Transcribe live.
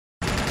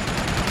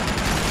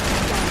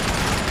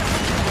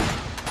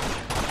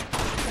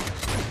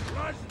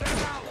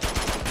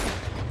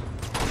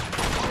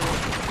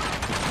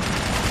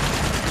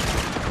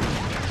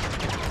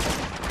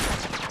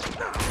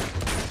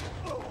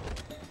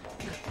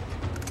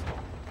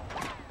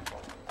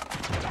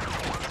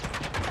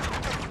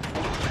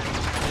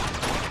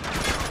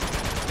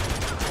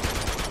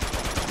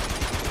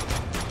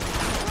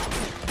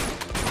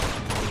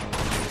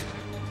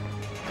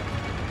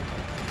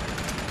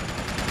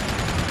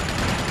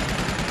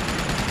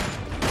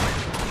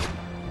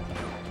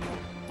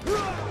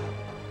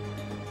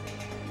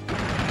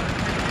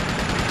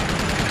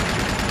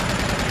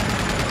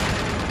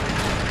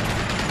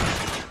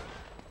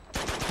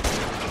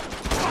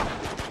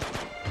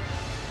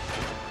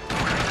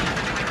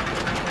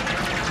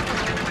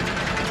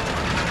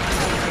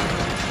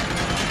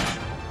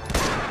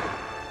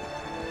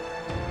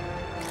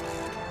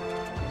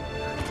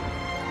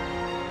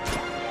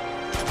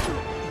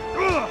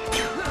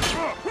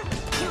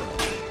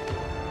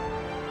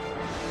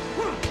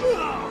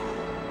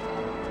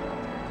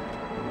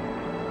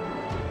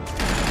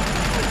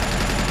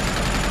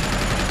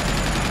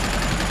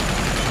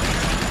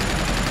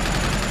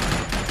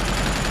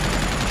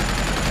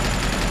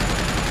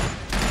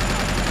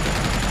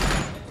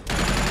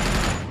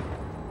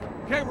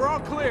right, we're all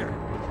clear.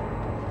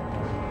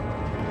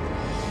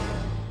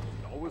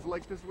 Always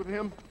like this with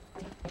him?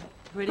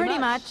 Pretty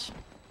much.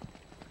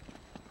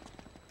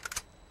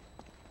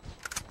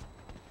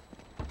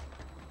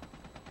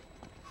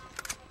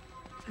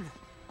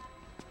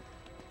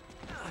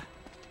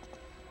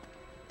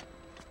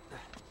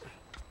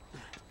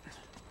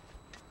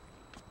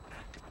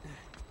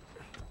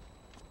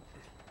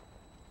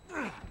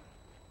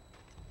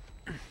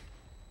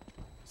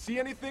 See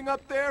anything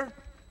up there?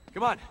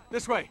 Come on,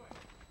 this way.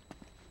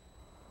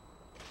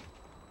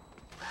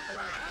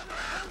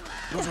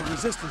 Those are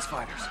resistance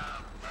fighters.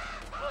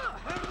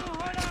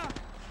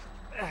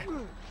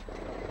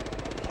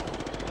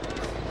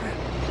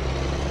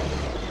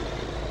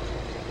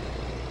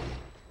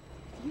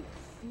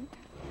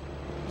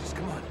 Just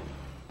come on.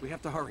 We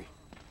have to hurry.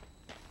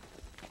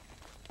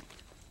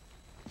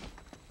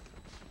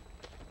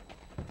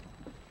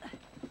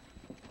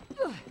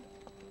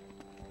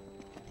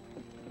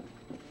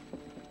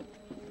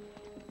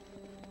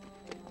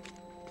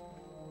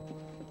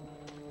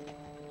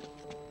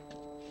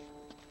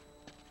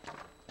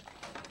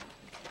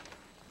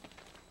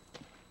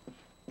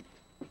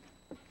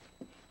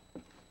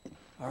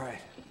 All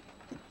right.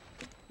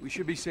 We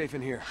should be safe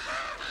in here.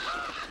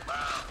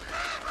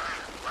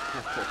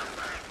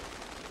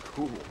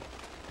 Cool.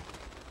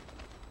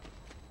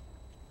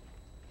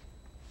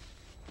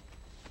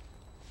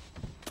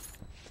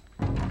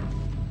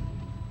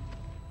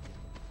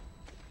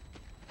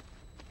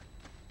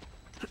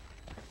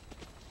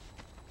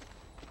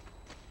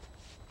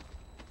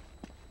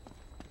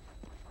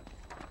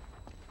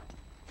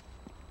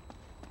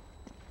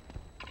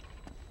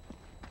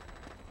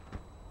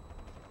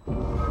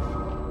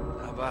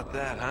 About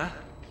that, huh?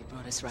 You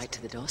brought us right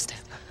to the doorstep.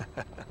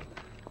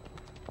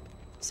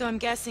 So I'm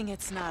guessing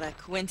it's not a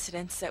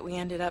coincidence that we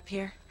ended up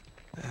here?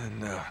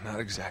 No, not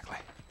exactly.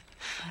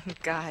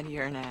 God,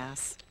 you're an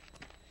ass.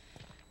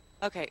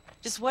 Okay,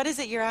 just what is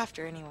it you're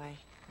after, anyway?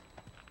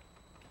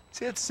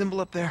 See that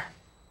symbol up there?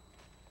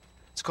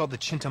 It's called the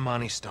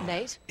Chintamani Stone.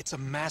 Nate? It's a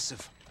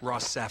massive raw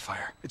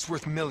sapphire. It's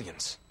worth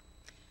millions.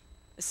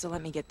 So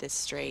let me get this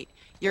straight.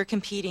 You're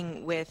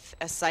competing with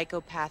a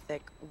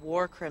psychopathic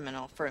war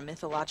criminal for a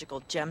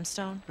mythological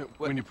gemstone?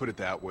 When you put it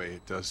that way,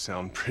 it does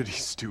sound pretty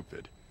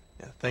stupid.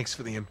 Yeah, thanks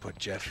for the input,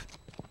 Jeff.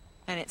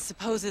 And it's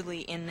supposedly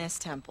in this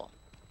temple.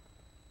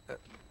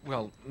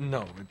 Well,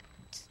 no.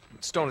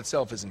 Stone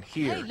itself isn't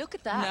here. Hey, look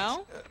at that.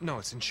 No? No,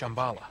 it's in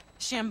Shambhala.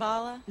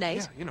 Shambhala? Nate,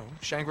 Yeah, you know,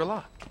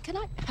 Shangri-La. can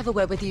I have a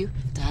word with you,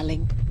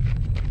 darling?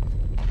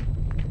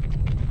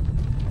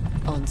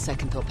 On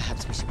second thought,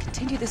 perhaps we should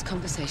continue this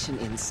conversation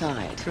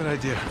inside. Good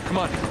idea. Come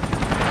on.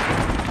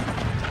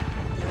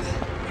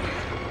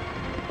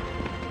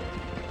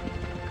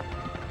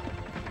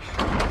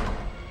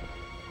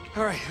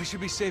 All right, we should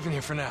be safe in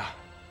here for now.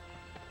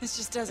 This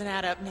just doesn't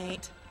add up,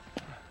 Nate.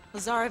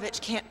 Lazarovich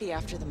can't be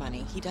after the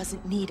money. He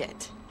doesn't need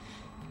it.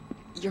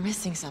 You're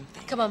missing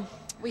something. Come on,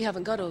 we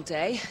haven't got all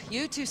day.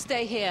 You two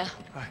stay here.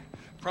 All right,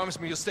 promise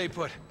me you'll stay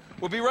put.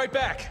 We'll be right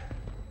back.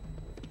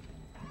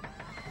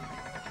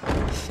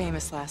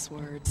 Famous last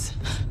words.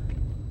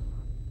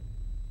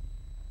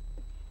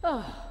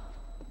 Oh,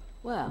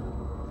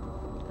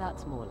 well,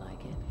 that's more like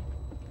it.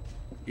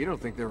 You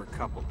don't think they're a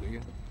couple, do you?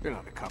 They're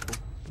not a couple.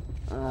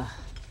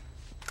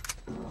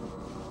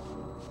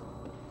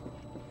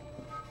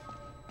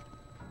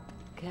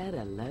 Get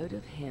a load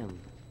of him.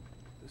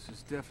 This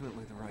is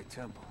definitely the right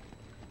temple.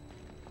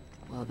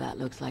 Well, that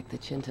looks like the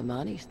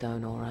Chintamani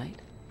stone, all right.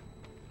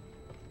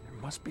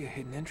 There must be a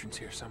hidden entrance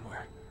here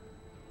somewhere.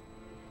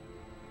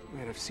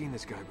 Wait, I've seen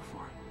this guy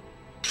before.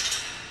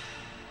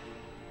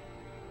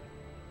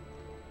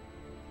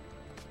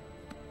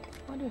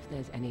 Wonder if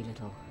there's any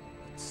little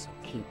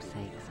keepsakes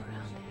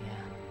around here.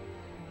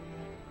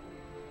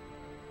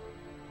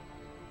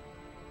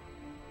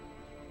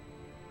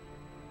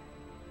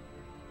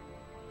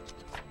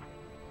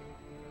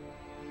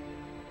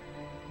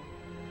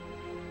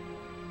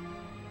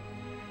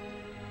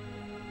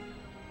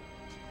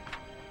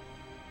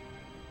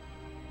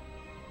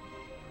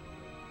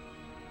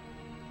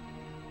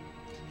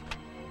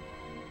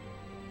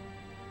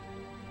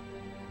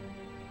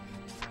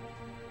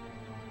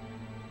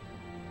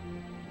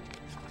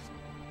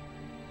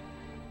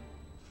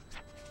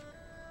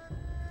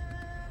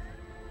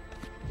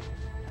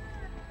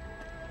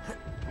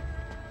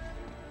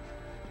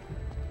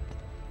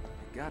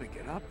 Gotta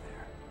get up there.